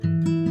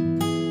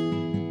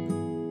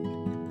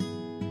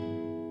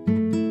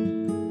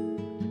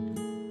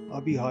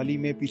अभी हाल ही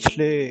में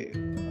पिछले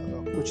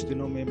कुछ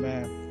दिनों में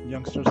मैं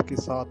यंगस्टर्स के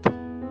साथ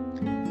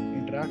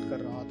इंटरेक्ट कर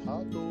रहा था,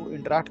 तो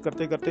इंटरेक्ट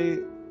करते करते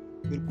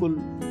बिल्कुल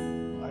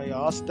I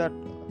asked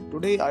that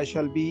today I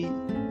shall be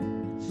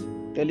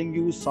telling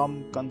you some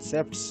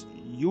concepts,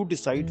 you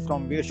decide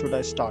from where should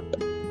I start.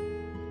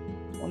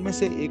 उनमें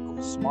से एक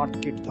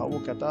स्मार्ट किड था, वो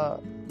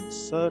कहता,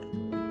 sir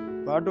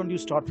why don't you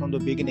start from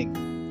the beginning.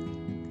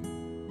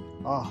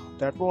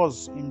 That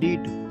was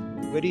indeed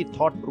very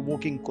thought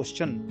provoking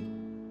question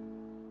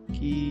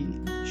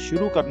कि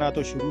शुरू करना है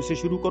तो शुरू से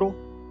शुरू करो,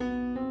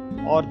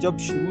 और जब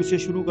शुरू से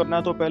शुरू करना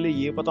है तो पहले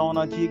ये पता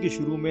होना चाहिए कि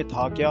शुरू में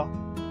था क्या,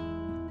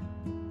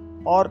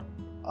 और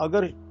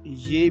अगर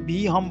ये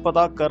भी हम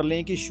पता कर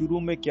लें कि शुरू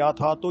में क्या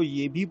था तो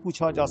ये भी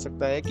पूछा जा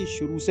सकता है कि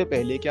शुरू से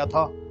पहले क्या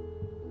था।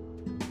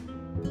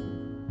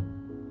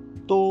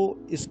 तो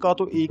इसका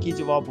तो एक ही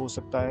जवाब हो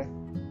सकता है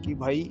कि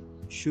भाई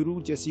शुरू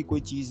जैसी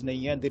कोई चीज़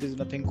नहीं है, there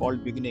is nothing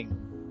called beginning.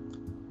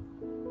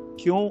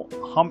 क्यों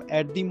हम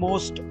एट द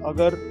मोस्ट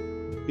अगर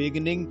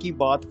बिगिनिंग की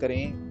बात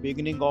करें,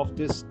 बिगिनिंग ऑफ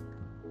दिस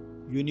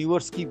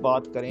यूनिवर्स की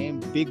बात करें,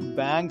 बिग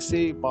बैंग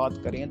से बात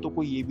करें, तो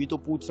कोई ये भी तो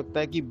पूछ सकता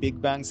है कि बिग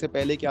बैंग से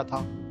पहले क्या था।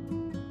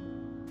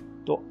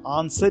 तो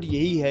आंसर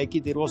यही है कि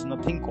there was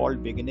nothing called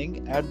beginning.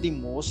 At the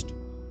most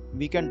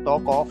we can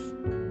talk of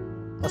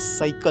a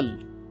cycle,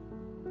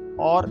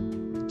 और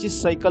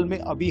जिस साइकिल में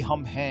अभी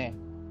हम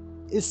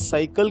हैं, इस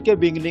साइकिल के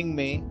बिगिनिंग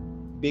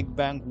में बिग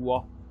बैंग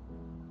हुआ,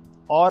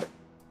 और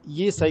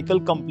ये साइकिल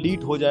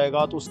कंप्लीट हो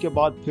जाएगा तो उसके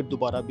बाद फिर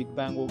दोबारा बिग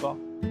बैंग होगा,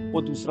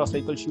 वो दूसरा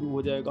साइकिल शुरू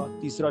हो जाएगा,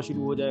 तीसरा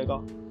शुरू हो जाएगा।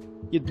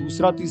 ये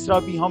दूसरा तीसरा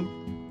भी हम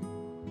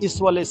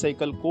इस वाले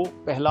साइकिल को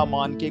पहला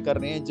मान के कर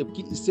रहे हैं,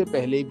 जबकि इससे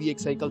पहले भी एक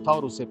साइकिल था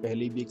और उससे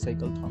पहले भी एक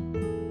साइकिल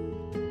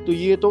था। तो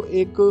ये तो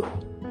एक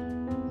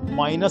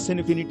माइनस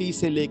इन्फिनिटी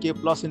से लेके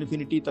प्लस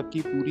इन्फिनिटी तक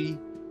की पूरी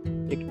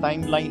एक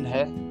टाइमलाइन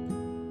है।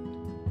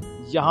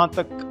 यहाँ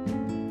तक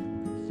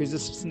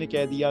फिजिसिस्ट ने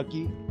कह दिया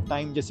कि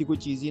टाइम जैसी कोई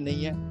चीज़ ही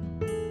नहीं है।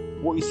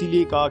 वो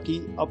इसीलिए कहा कि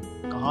अब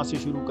कहाँ से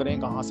शुरू करें,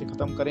 कहाँ से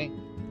ख़त्म करें।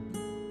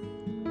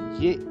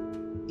 ये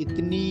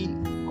इतनी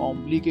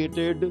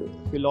कॉम्प्लिकेटेड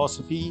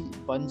फिलॉसफी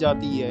बन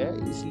जाती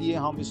है, इसलिए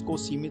हम इसको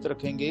सीमित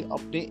रखेंगे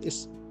अपने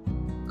इस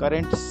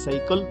करंट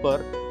साइकिल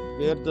पर,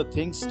 where the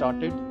thing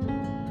started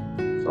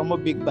from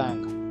a big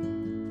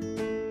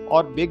bang.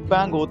 और बिग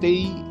बैंग होते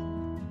ही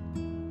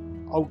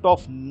out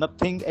of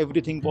nothing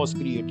everything was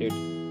created.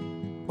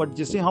 But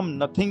जिसे हम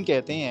नथिंग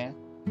कहते हैं,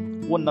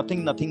 वो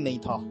नथिंग नथिंग नहीं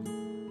था,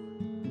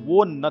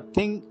 वो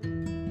नथिंग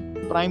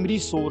प्राइमरी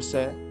सोर्स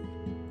है,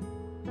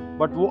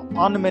 बट वो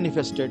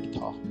अनमैनिफेस्टेड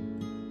था,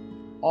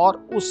 और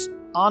उस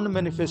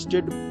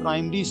अनमैनिफेस्टेड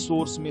प्राइमरी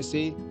सोर्स में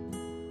से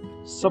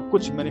सब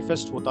कुछ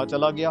मैनिफेस्ट होता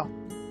चला गया,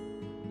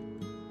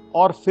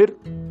 और फिर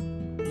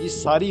ये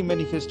सारी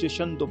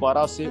मैनिफेस्टेशन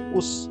दोबारा से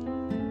उस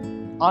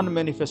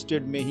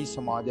अनमैनिफेस्टेड में ही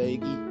समा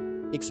जाएगी,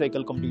 एक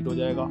साइकिल कंप्लीट हो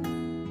जाएगा,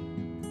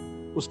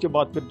 उसके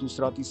बाद फिर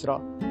दूसरा तीसरा।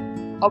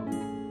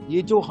 अब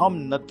ये जो हम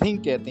नथिंग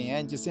कहते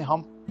हैं, जिसे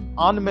हम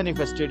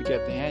अनमैनिफेस्टेड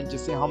कहते हैं,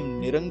 जिसे हम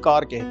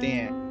निरंकार कहते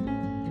हैं,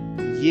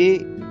 ये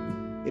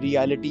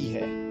रियलिटी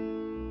है,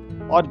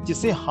 और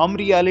जिसे हम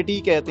रियलिटी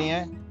कहते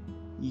हैं,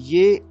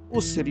 ये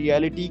उस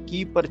रियलिटी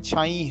की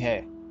परछाई है,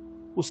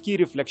 उसकी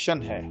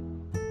रिफ्लेक्शन है।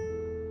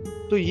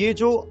 तो ये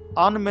जो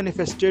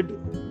अनमैनिफेस्टेड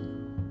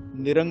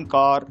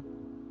निरंकार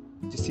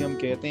जिसे हम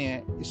कहते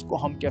हैं, इसको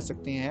हम कह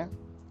सकते हैं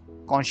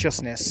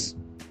कॉन्शियसनेस।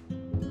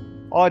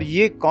 और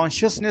ये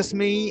कॉन्शियसनेस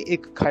में ही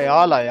एक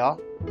ख्याल आया,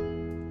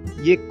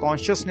 ये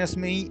कॉन्शियसनेस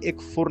में ही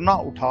एक फुरना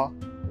उठा,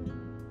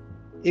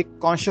 एक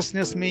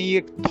कॉन्शियसनेस में ही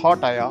एक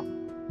थॉट आया।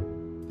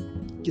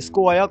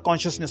 किसको आया?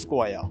 कॉन्शियसनेस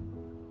को आया,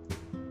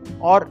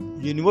 और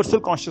यूनिवर्सल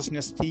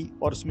कॉन्शियसनेस थी,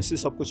 और उसमें से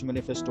सब कुछ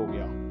मैनिफेस्ट हो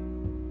गया।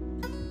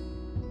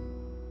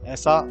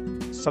 ऐसा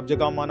सब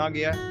जगह माना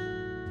गया है।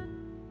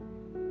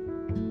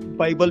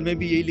 बाइबल में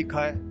भी यही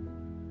लिखा है,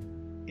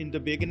 in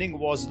the beginning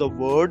was the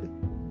word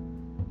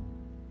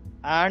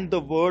and the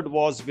word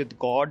was with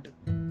God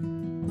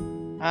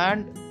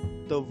and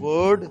the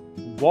word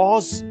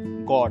was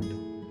God.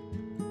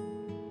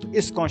 तो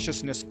इस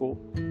कॉन्शियसनेस को,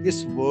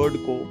 इस वर्ड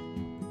को,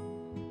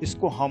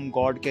 इसको हम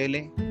गॉड कह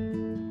लें,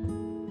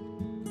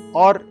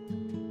 और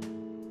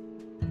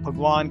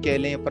भगवान कह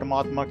लें,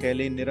 परमात्मा कह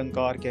लें,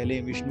 निरंकार कह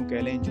लें, विष्णु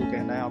कह लें, जो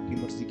कहना है आपकी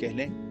मर्जी कह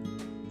लें,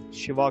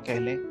 शिवा कह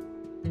लें।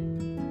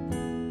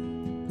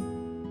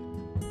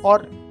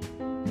 और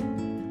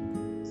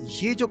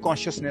ये जो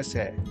कॉन्शियसनेस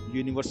है,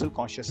 यूनिवर्सल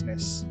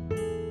कॉन्शियसनेस,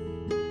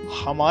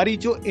 हमारी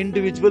जो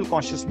इंडिविजुअल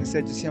कॉन्शियसनेस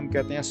है, जिसे हम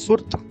कहते हैं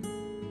सुर्त,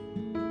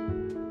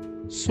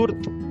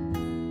 सुर्त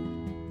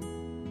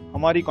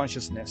हमारी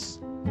कॉन्शियसनेस।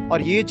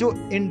 और ये जो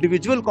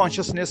इंडिविजुअल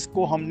कॉन्शियसनेस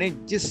को हमने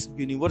जिस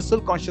यूनिवर्सल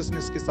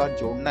कॉन्शियसनेस के साथ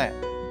जोड़ना है,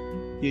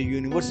 ये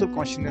यूनिवर्सल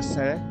कॉन्शियसनेस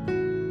है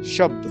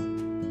शब्द।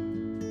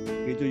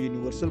 ये जो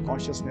यूनिवर्सल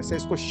कॉन्शियसनेस है,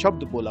 इसको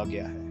शब्द बोला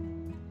गया है।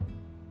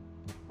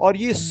 और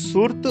ये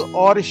सुर्त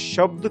और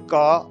शब्द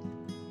का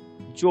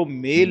जो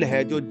मेल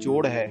है, जो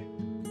जोड़ है,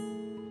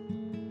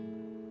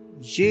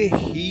 ये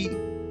ही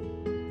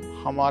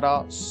हमारा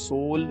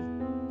soul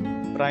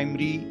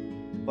primary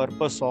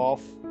purpose of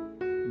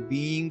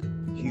being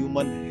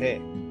human है।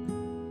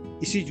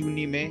 इसी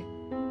जूनी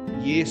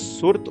में ये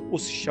सुरत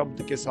उस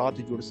शब्द के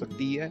साथ जुड़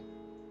सकती है।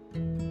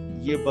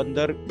 ये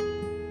बंदर,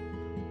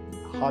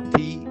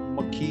 हाथी,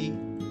 मक्खी,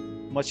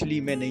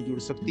 मछली में नहीं जुड़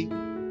सकती।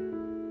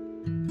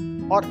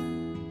 और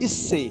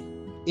इससे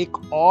एक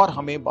और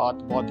हमें बात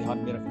बहुत ध्यान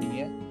में रखनी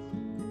है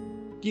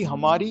कि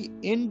हमारी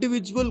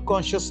इंडिविजुअल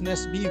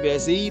कॉन्शियसनेस भी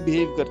वैसे ही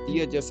बिहेव करती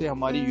है जैसे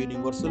हमारी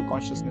यूनिवर्सल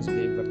कॉन्शियसनेस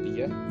बिहेव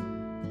करती है।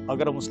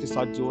 अगर हम उसके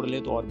साथ जोड़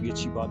लें तो और भी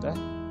अच्छी बात है।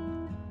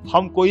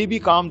 हम कोई भी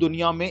काम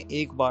दुनिया में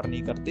एक बार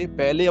नहीं करते,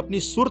 पहले अपनी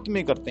सुरत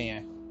में करते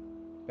हैं।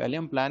 पहले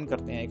हम प्लान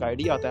करते हैं, एक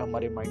आइडिया आता है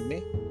हमारे माइंड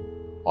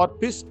में, और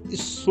फिर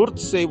इस सुरत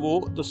से वो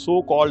द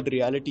सो कॉल्ड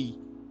रियलिटी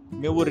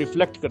में वो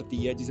रिफ्लेक्ट करती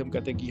है, जिसे हम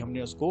कहते हैं कि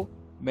हमने उसको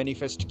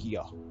मैनिफेस्ट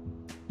किया।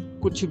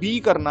 कुछ भी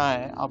करना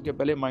है, आपके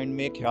पहले माइंड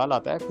में ख्याल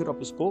आता है, फिर आप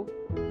उसको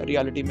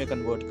रियलिटी में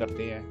कन्वर्ट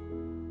करते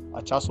हैं।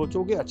 अच्छा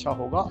सोचोगे अच्छा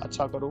होगा,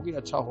 अच्छा करोगे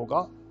अच्छा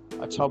होगा,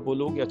 अच्छा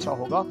बोलोगे अच्छा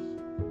होगा।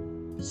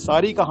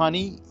 सारी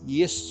कहानी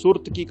ये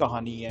सुरत की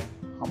कहानी है,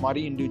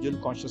 हमारी इंडिविजुअल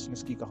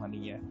कॉन्शियसनेस की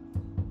कहानी है।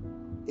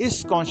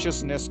 इस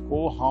कॉन्शियसनेस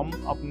को हम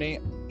अपने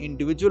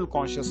इंडिविजुअल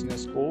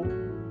कॉन्शियसनेस को,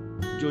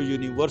 जो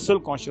यूनिवर्सल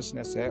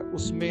कॉन्शियसनेस है,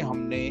 उसमें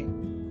हमने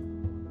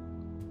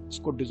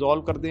इसको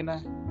डिसॉल्व कर देना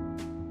है,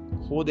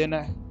 खो देना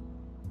है,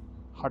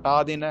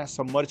 हटा देना है,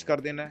 सबमर्ज कर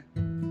देना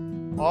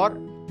है। और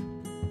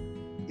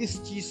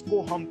इस चीज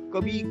को हम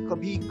कभी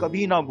कभी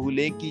कभी ना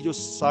भूलें कि जो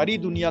सारी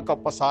दुनिया का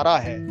पसारा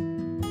है,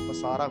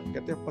 पसारा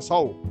कहते हैं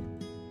पसाओ,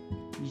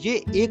 ये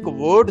एक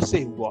वर्ड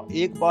से हुआ,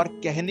 एक बार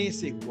कहने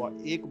से हुआ,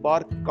 एक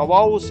बार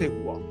कवाओ से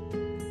हुआ।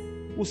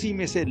 उसी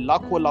में से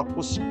लाखों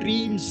लाखों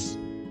स्ट्रीम्स,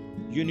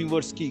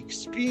 यूनिवर्स की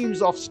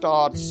streams of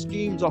stars,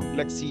 streams of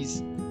galaxies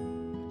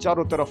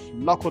चारों तरफ,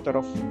 लाखों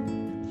तरफ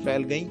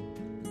फैल गई।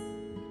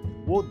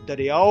 वो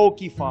दरियाओं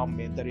की फॉर्म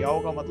में, दरियाओं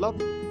का मतलब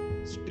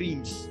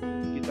स्ट्रीम्स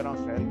की तरह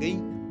फैल गई।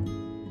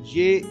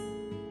 ये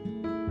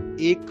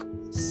एक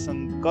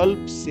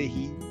संकल्प से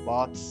ही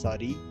बात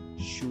सारी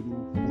शुरू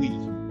हुई।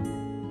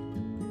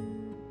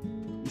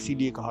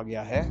 इसीलिए कहा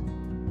गया है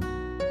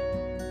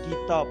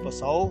कीता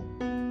पसाओ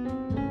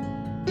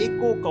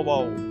एको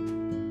कवाओ,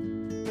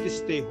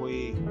 किस्ते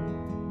हुए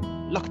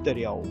लख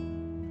दरियाओ।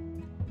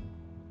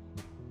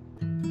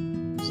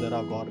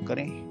 जरा गौर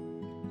करें।